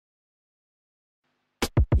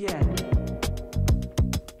Yeah.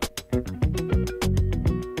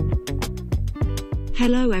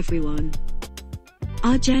 Hello everyone.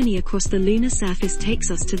 Our journey across the lunar surface takes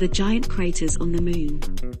us to the giant craters on the moon.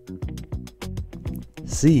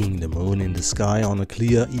 Seeing the moon in the sky on a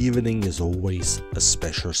clear evening is always a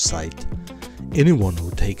special sight. Anyone who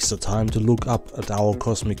takes the time to look up at our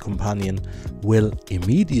cosmic companion will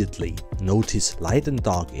immediately notice light and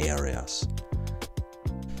dark areas.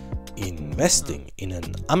 Investing in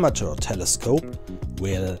an amateur telescope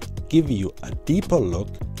will give you a deeper look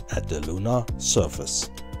at the lunar surface.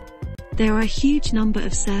 There are a huge number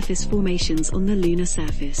of surface formations on the lunar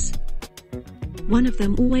surface. One of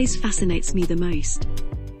them always fascinates me the most: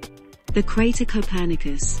 the crater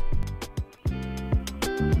Copernicus.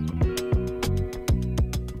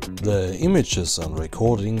 The images and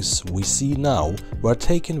recordings we see now were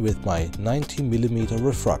taken with my 90mm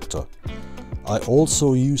refractor. I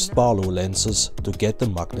also used Barlow lenses to get the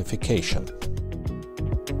magnification.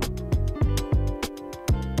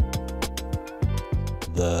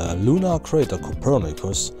 The lunar crater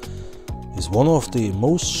Copernicus is one of the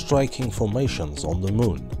most striking formations on the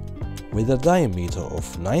moon. With a diameter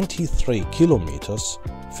of 93 kilometers,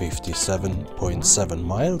 57.7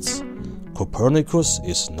 miles, Copernicus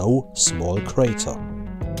is no small crater.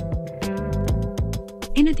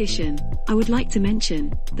 In addition, I would like to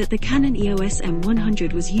mention that the Canon EOS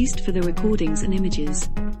M100 was used for the recordings and images.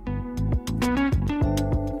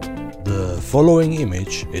 The following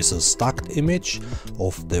image is a stacked image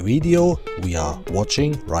of the video we are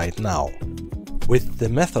watching right now. With the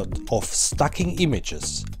method of stacking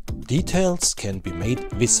images, details can be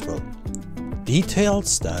made visible.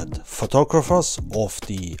 Details that photographers of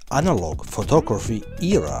the analog photography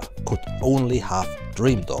era could only have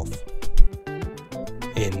dreamed of.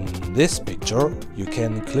 In this picture you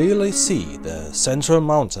can clearly see the central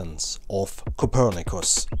mountains of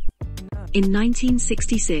Copernicus. In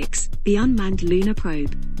 1966, the unmanned lunar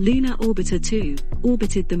probe, Lunar Orbiter 2,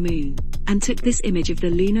 orbited the moon, and took this image of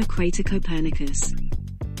the lunar crater Copernicus.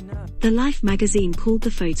 The Life magazine called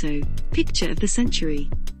the photo, "Picture of the Century."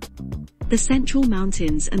 The central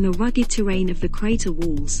mountains and the rugged terrain of the crater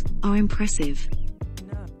walls are impressive.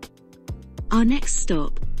 Our next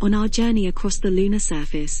stop, on our journey across the lunar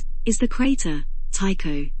surface, is the crater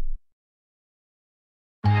Tycho.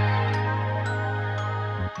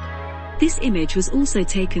 This image was also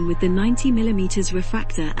taken with the 90mm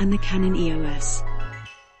refractor and the Canon EOS.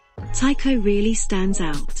 Tycho really stands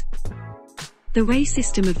out. The ray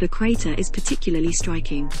system of the crater is particularly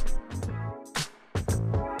striking.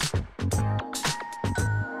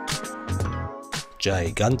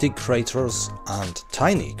 Gigantic craters and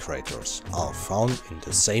tiny craters are found in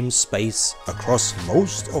the same space across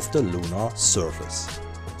most of the lunar surface.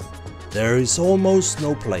 There is almost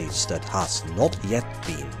no place that has not yet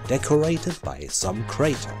been decorated by some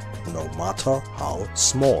crater, no matter how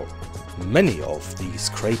small. Many of these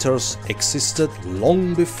craters existed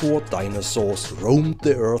long before dinosaurs roamed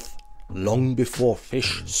the earth, long before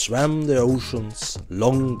fish swam the oceans,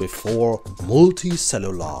 long before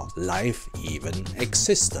multicellular life even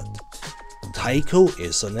existed. Tycho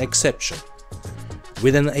is an exception.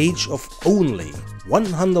 With an age of only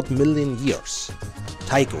 100 million years,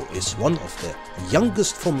 Tycho is one of the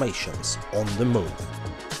youngest formations on the moon.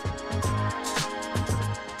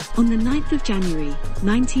 On the 9th of January,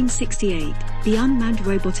 1968, the unmanned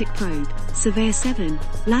robotic probe, Surveyor 7,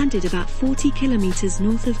 landed about 40 kilometers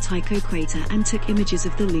north of Tycho crater and took images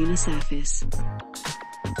of the lunar surface.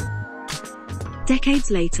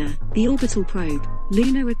 Decades later, the orbital probe,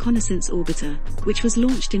 Lunar Reconnaissance Orbiter, which was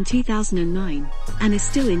launched in 2009, and is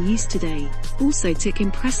still in use today, also took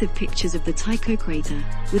impressive pictures of the Tycho crater,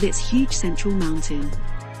 with its huge central mountain.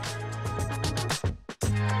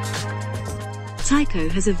 Tycho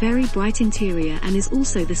has a very bright interior and is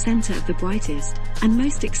also the center of the brightest and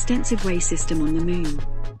most extensive ray system on the moon.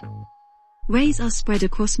 Rays are spread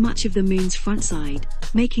across much of the moon's front side,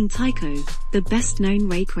 making Tycho the best-known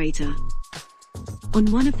ray crater. On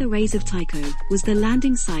one of the rays of Tycho was the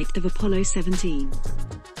landing site of Apollo 17.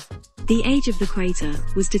 The age of the crater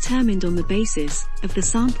was determined on the basis of the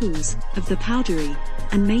samples of the powdery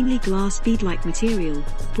and mainly glass bead-like material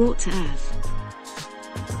brought to Earth.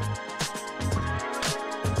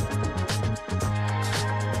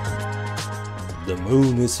 The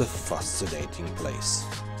moon is a fascinating place.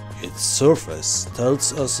 Its surface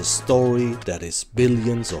tells us a story that is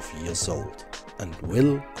billions of years old and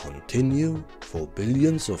will continue for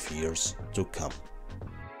billions of years to come.